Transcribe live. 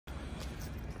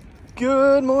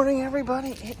Good morning,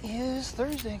 everybody. It is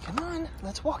Thursday. Come on,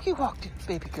 let's walkie walk,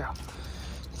 baby girl.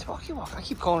 Let's walkie walk. I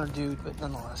keep calling her dude, but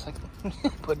nonetheless, like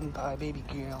pudding pie, baby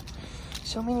girl.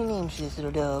 So many names for this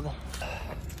little dog.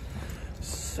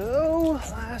 So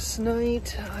last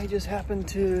night, I just happened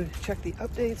to check the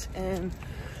updates, and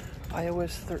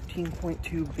iOS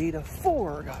 13.2 Beta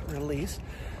 4 got released.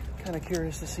 Kind of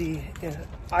curious to see if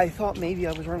I thought maybe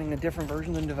I was running a different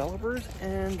version than developers,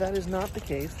 and that is not the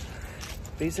case.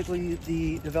 Basically,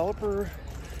 the developer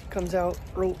comes out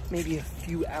maybe a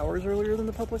few hours earlier than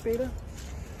the public beta.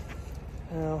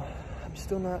 Now, I'm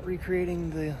still not recreating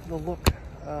the look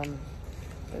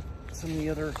that some of the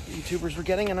other YouTubers were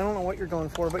getting, and I don't know what you're going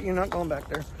for, but you're not going back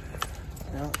there.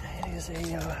 Now, it is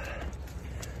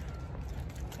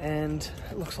and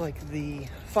it looks like the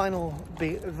final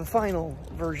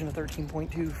version of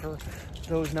 13.2 for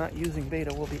those not using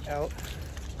beta will be out.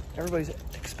 Everybody's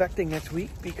expecting next week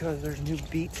because there's new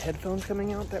Beats headphones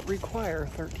coming out that require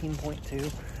 13.2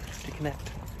 to connect.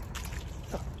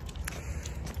 So,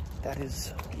 that is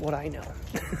what I know.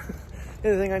 The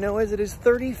other thing I know is it is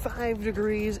 35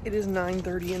 degrees. It is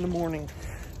 9:30 in the morning.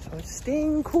 So it's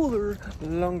staying cooler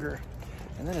longer.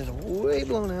 And that is way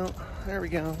blown out. There we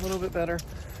go, a little bit better.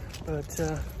 But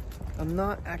I'm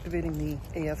not activating the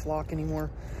AF lock anymore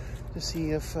to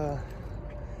see if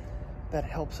that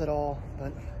helps at all,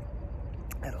 but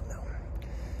I don't know.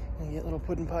 Gonna get little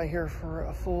pudding pie here for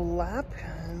a full lap,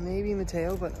 and maybe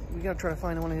Mateo, but we gotta try to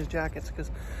find one of his jackets because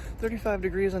 35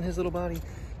 degrees on his little body.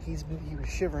 He was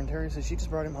shivering. Terry said she just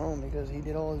brought him home because he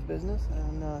did all his business,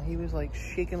 and he was like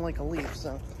shaking like a leaf,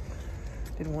 so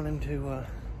didn't want him to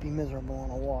be miserable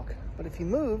on a walk. But if he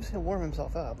moves, he'll warm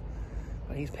himself up.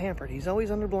 But he's pampered. He's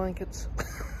always under blankets.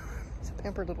 He's a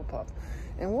pampered little pup.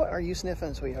 And what are you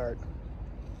sniffing, sweetheart?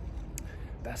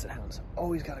 Basset hounds.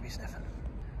 Always gotta be sniffing.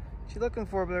 What you looking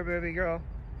for, baby girl?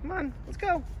 Come on, let's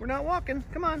go. We're not walking.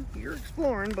 Come on. You're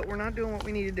exploring, but we're not doing what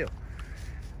we need to do.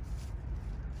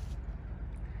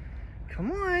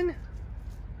 Come on.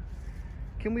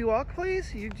 Can we walk,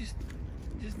 please? You just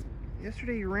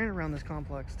yesterday you ran around this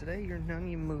complex. Today you're not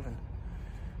even moving.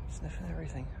 Sniffing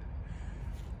everything.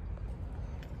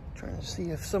 Trying to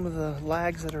see if some of the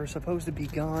lags that are supposed to be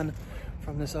gone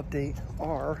from this update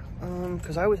are,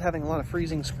 because I was having a lot of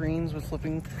freezing screens with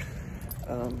flipping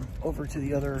over to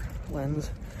the other lens.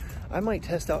 I might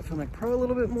test out Filmic Pro a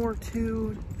little bit more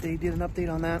too. They did an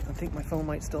update on that. I think my phone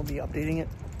might still be updating it.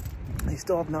 They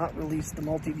still have not released the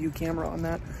multi-view camera on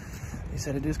that. They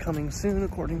said it is coming soon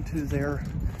according to their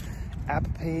app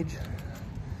page.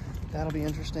 That'll be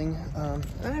interesting.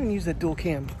 I haven't used that dual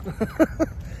cam.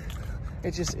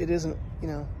 It isn't, you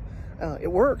know,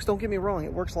 it works, don't get me wrong,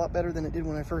 it works a lot better than it did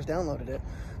when I first downloaded it.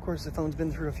 Of course, the phone's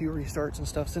been through a few restarts and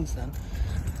stuff since then.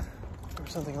 There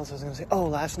was something else I was gonna say. Oh,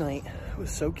 last night, it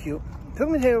was so cute. Took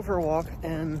Mateo for a walk,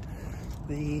 and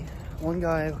the one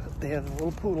guy, they have a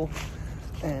little poodle,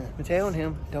 and Mateo and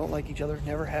him don't like each other,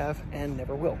 never have, and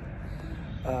never will.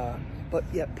 But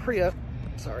yet Priya,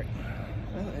 sorry,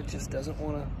 it just doesn't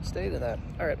wanna stay to that.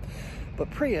 All right,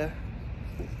 but Priya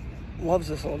loves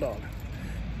this little dog.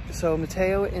 So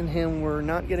Mateo and him were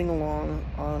not getting along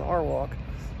on our walk.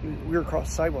 We were across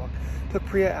the sidewalk. Took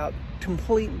Priya out.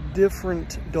 Complete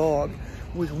different dog.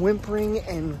 Was whimpering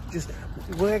and just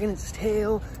wagging its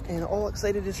tail and all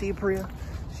excited to see Priya.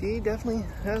 She definitely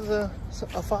has a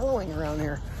following around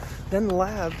here. Then the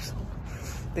labs,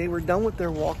 they were done with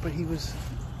their walk, but he was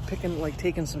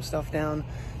taking some stuff down,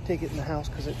 take it in the house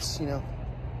because it's, you know,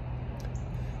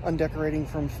 undecorating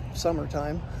from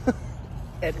summertime.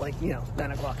 At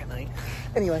 9 o'clock at night.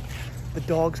 Anyway, the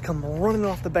dogs come running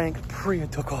off the bank. Priya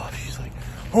took off. She's like,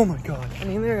 oh my God. I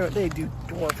mean, they do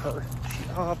dwarf her.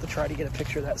 I'll have to try to get a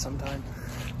picture of that sometime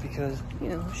because, you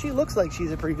know, she looks like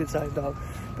she's a pretty good sized dog,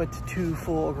 but to two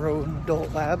full grown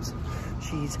adult labs,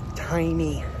 she's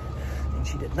tiny and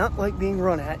she did not like being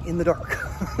run at in the dark.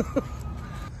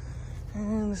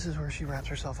 And this is where she wraps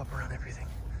herself up around everything.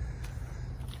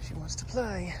 She wants to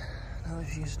play. Now that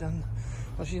she's done.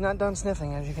 Well, she's not done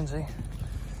sniffing, as you can see.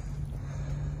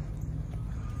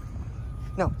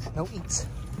 No eats.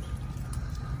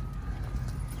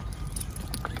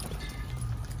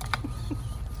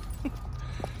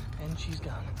 And she's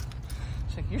gone.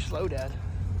 She's like, you're slow, Dad.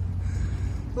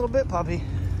 A little bit, puppy.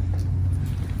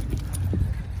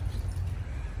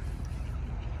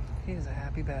 He is a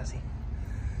happy Bassie.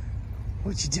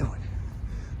 What you doing?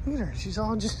 Look at her. She's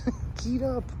all just keyed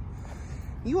up.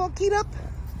 You all keyed up?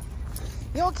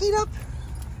 You all keyed up?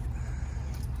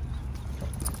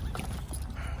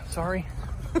 Sorry.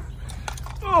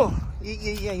 Oh,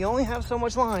 yeah, you only have so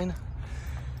much line.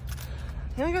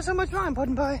 You only got so much line,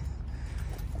 pudding pie.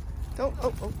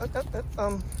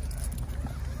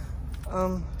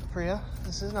 Priya,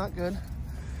 this is not good.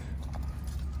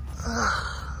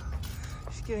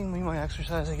 She's giving me my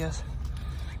exercise, I guess.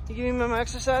 You giving me my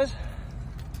exercise?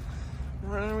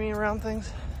 Running me around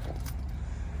things?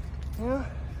 Yeah?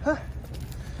 Huh?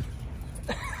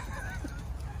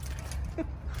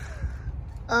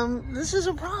 This is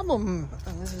a problem.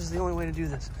 And this is the only way to do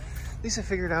this. At least I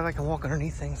figured out I can walk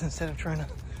underneath things instead of trying to...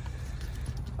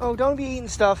 Oh, don't be eating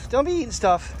stuff. Don't be eating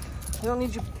stuff. You don't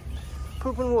need you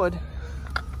pooping wood.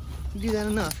 You do that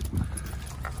enough.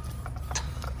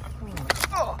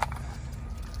 Oh.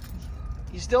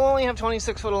 You still only have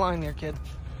 26 foot of line there, kid.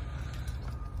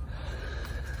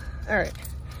 All right.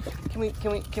 Can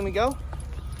we go?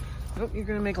 Nope, you're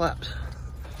gonna make laps.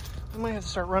 I might have to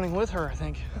start running with her, I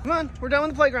think. Come on, we're done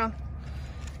with the playground.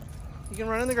 You can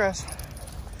run in the grass.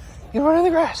 You can run in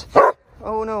the grass.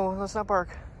 Oh no, let's not bark.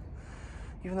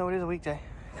 Even though it is a weekday.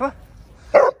 Come on.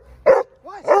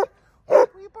 What? What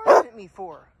are you barking at me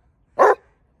for? What?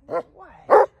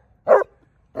 Come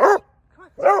on.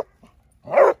 What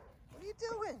are you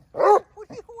doing? What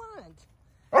do you want?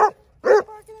 What are you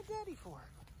barking at Daddy for?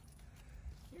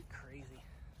 You're crazy.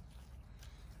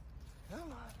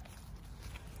 Come on.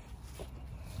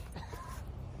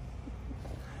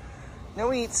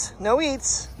 No eats. No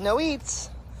eats. No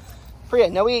eats. Priya,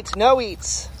 no eats. No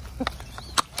eats.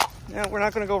 No, we're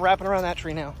not going to go wrapping around that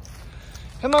tree now.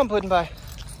 Come on, Puddin' Pie.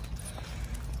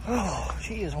 Oh,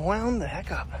 she is wound the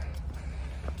heck up.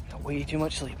 Got way too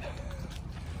much sleep.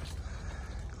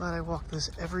 Glad I walk this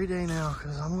every day now,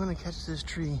 because I'm going to catch this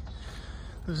tree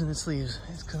losing its leaves.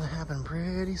 It's going to happen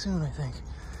pretty soon, I think.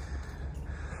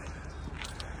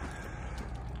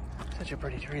 Such a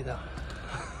pretty tree, though.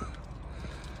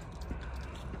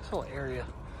 This whole area,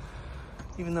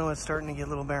 even though it's starting to get a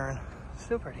little barren,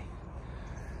 still pretty.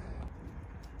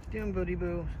 What you doing, Booty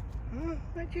Boo?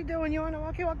 What you doing? You want to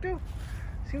walkie walk too?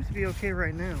 Seems to be okay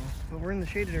right now, but we're in the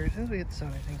shaded area. As soon as we hit the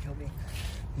sun, I think he'll be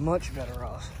much better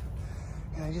off.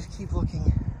 And I just keep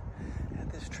looking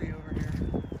at this tree over here.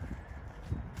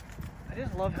 I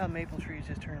just love how maple trees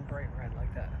just turn bright red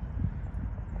like that.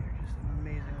 They're just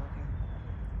amazing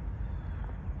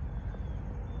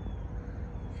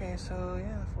looking. Okay, so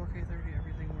yeah, 4K 30,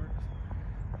 everything works.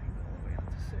 I can go all the way up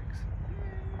to 6.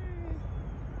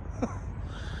 Yay!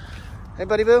 Hey,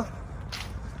 Buddy Boo.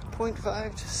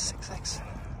 0.5 to 6x.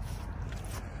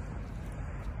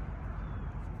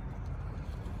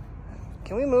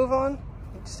 Can we move on?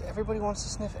 Just everybody wants to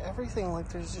sniff everything. Like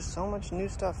there's just so much new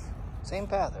stuff. Same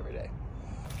path every day.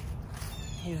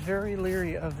 He's very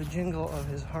leery of the jingle of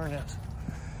his harness.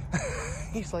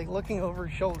 He's like looking over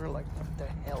his shoulder like, what the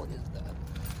hell is that?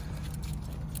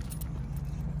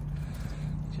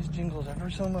 It just jingles ever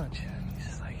so much. He's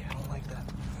just like, I don't like that.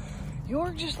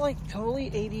 You're just like totally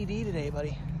ADD today,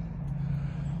 buddy.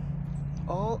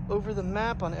 All over the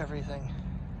map on everything.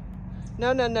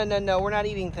 No, no, no, no, no. We're not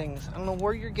eating things. I don't know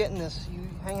where you're getting this. You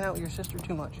hanging out with your sister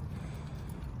too much.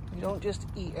 You don't just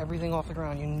eat everything off the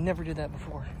ground. You never did that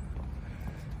before.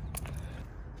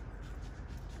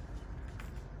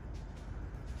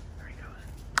 There he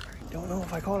goes. Don't know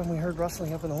if I caught him. We heard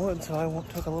rustling up in the woods, so I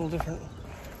took a little different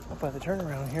up by the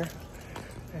turnaround here.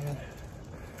 And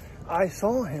I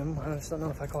saw him. I just don't know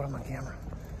if I caught him on camera.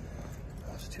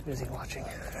 I was too busy watching.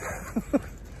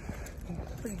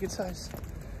 Pretty good size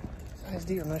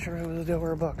deer. I'm not sure if it was a doe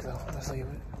or a buck though. Honestly, it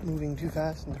was moving too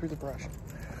fast and through the brush.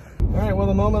 All right, well,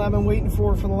 the moment I've been waiting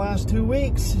for the last 2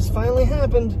 weeks has finally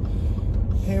happened.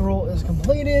 Payroll is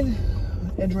completed.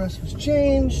 Address was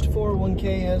changed.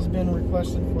 401k has been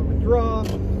requested for withdrawal.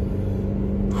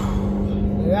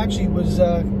 It actually was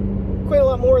quite a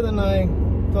lot more than I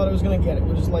thought I was going to get. It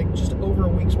was like just over a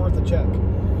week's worth of check.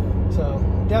 So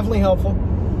definitely helpful.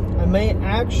 I may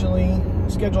actually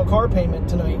schedule a car payment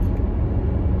tonight,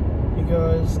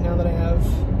 because now that I have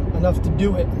enough to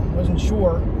do it, I wasn't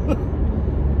sure,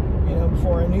 you know,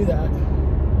 before I knew that.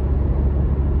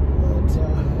 But,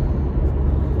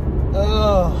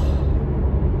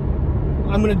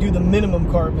 I'm going to do the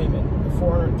minimum car payment, the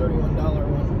 $431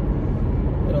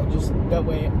 one. It'll just, that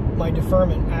way my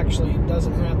deferment actually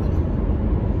doesn't happen.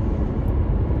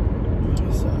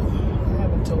 So, I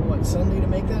have until, what, Sunday to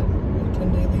make that?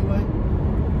 10-day leeway?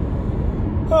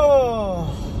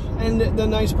 Oh, and the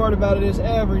nice part about it is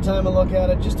every time I look at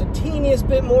it, just a teeniest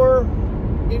bit more,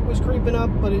 it was creeping up,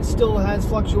 but it still has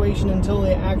fluctuation until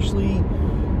they actually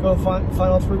go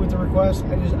final through with the request.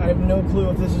 I have no clue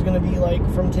if this is going to be like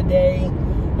from today,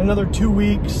 another 2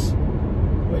 weeks,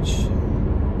 which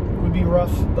would be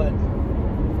rough, but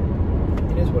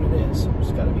it is what it is.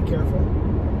 Just got to be careful.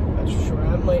 That's for sure.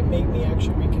 That might make me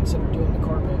actually reconsider doing the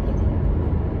car payment.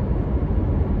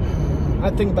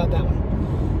 I'd think about that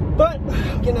one. But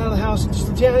I'm getting out of the house just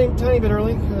a tiny bit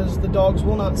early because the dogs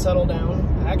will not settle down.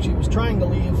 I actually was trying to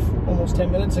leave almost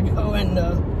 10 minutes ago, and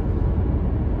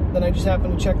then I just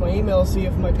happened to check my email to see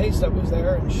if my pay stub was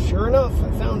there, and sure enough, I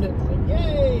found it. Like,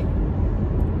 yay!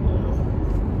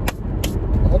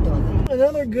 All done.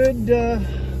 Another good,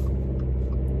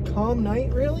 calm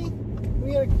night, really.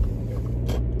 We had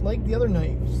like the other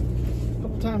night. A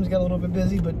couple times got a little bit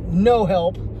busy, but no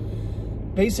help.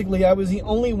 Basically, I was the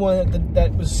only one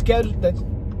that was scheduled, that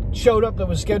showed up that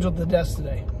was scheduled at the desk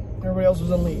today. Everybody else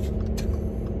was on leave.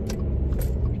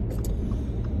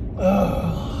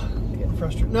 Getting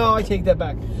frustrated. No, I take that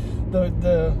back.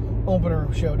 The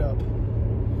opener showed up,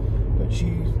 but she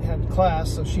had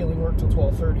class, so she only worked till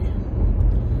 12:30.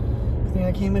 I think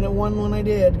I came in at 1 when I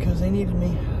did because they needed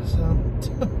me. So,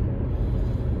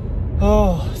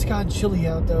 oh, it's gotten chilly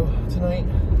out though tonight.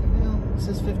 Well, it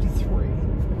says 53.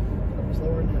 That was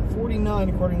lower than that. 49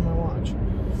 according to my watch.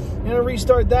 I'm gonna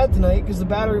restart that tonight because the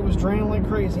battery was draining like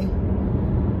crazy.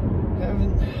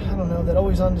 I don't know, that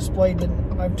always on display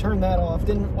didn't. I've turned that off.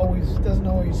 Doesn't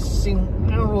always seem.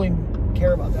 I don't really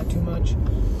care about that too much.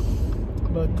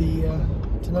 But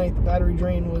tonight the battery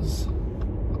drain was.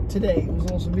 Today it was a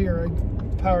little severe. I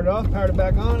powered it off, powered it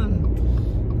back on,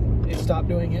 and it stopped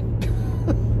doing it.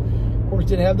 Of course,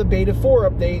 did have the beta 4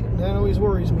 update, and that always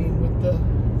worries me with the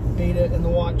beta and the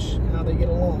watch, how they get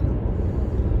along.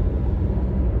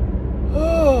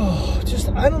 Oh, just,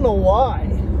 I don't know why.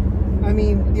 I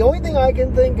mean, the only thing I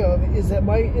can think of is that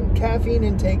my caffeine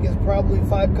intake is probably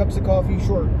 5 cups of coffee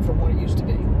short from what it used to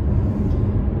be.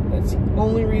 That's the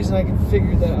only reason I can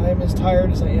figure that I am as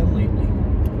tired as I am lately.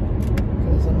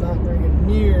 Because I'm not drinking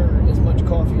near as much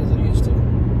coffee as I used to.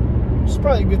 Which is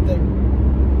probably a good thing.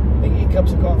 I think 8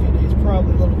 cups of coffee a day is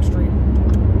probably a little extreme.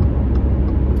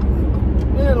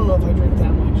 I don't know if I drink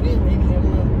that much. Yeah, maybe, I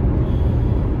don't know.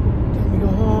 Time to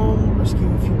go home, rescue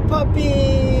a few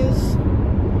puppies.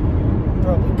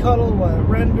 Probably cuddle while it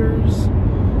renders.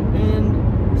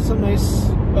 And some nice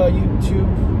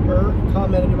YouTuber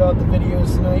commented about the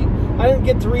videos tonight. I didn't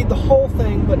get to read the whole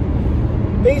thing, but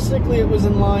basically it was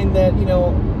in line that, you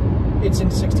know, it's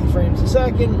in 60 frames a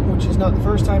second, which is not the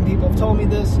first time people have told me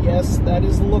this. Yes, that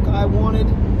is the look I wanted.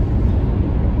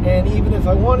 And even if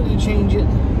I wanted to change it,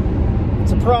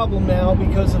 it's a problem now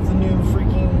because of the new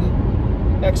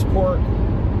freaking export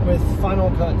with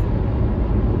Final Cut.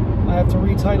 I have to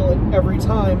retitle it every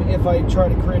time if I try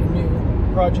to create a new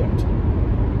project.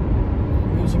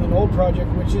 I'm using an old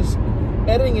project, which is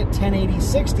editing at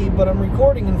 1080-60, but I'm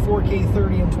recording in 4K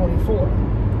 30 and 24.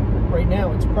 Right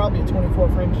now, it's probably at 24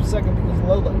 frames per second because of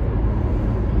low light.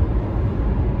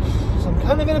 So I'm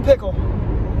kind of in a pickle.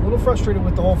 I'm a little frustrated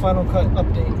with the whole Final Cut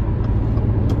update.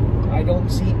 I don't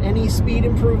see any speed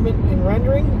improvement in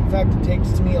rendering. In fact, it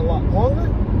takes me a lot longer.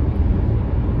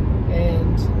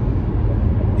 And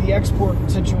the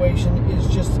export situation is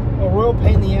just a real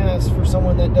pain in the ass for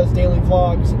someone that does daily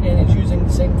vlogs and is using the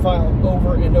same file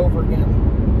over and over again.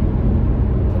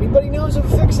 If anybody knows of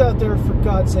a fix out there, for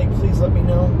God's sake, please let me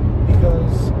know,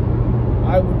 because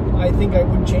I think I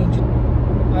would change it.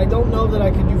 I don't know that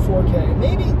I could do 4K.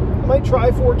 Maybe I might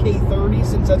try 4K 30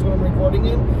 since that's what I'm recording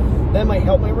in. That might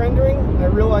help my rendering. I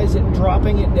realize that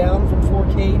dropping it down from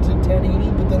 4K to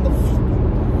 1080, but then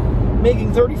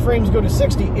making 30 frames go to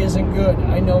 60 isn't good.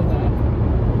 I know that.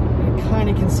 I kind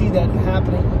of can see that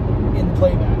happening in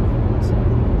playback.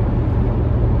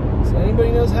 So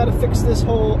anybody knows how to fix this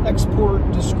whole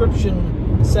export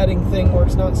description setting thing where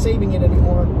it's not saving it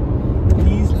anymore,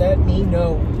 please let me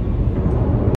know.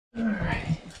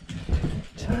 Alright.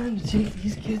 Time to take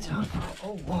these kids out for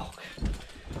a walk.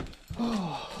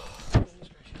 Oh, goodness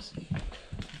gracious.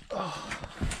 Oh,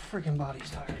 freaking body's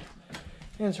tired.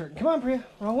 Hands hurting. Come on, Priya.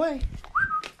 Wrong way.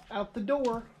 Out the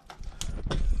door.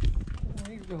 Where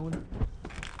are you going?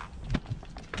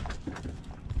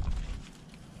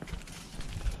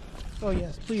 Oh,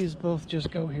 yes. Please both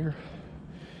just go here.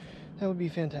 That would be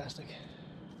fantastic.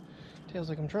 Tails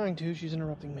like I'm trying to. She's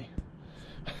interrupting me.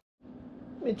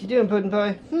 What you doing, Puddin'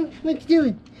 Pie? What you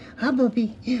doing? Hi,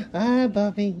 Puppy. Hi,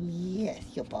 Puppy. Yes,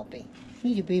 you're Puppy.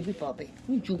 You're your baby Puppy.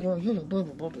 You're a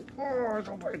baby Puppy. Oh,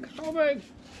 so big. So big.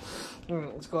 All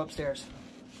right, let's go upstairs.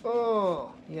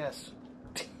 Oh, yes.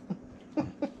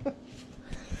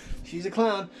 She's a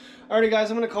clown. Alrighty, guys,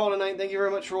 I'm going to call it a night. Thank you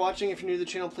very much for watching. If you're new to the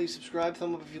channel, please subscribe.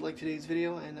 Thumb up if you like today's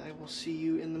video. And I will see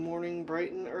you in the morning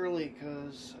bright and early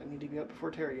because I need to be up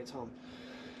before Terry gets home.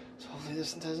 So hopefully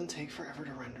this doesn't take forever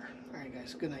to render. Alright,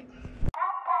 guys, good night.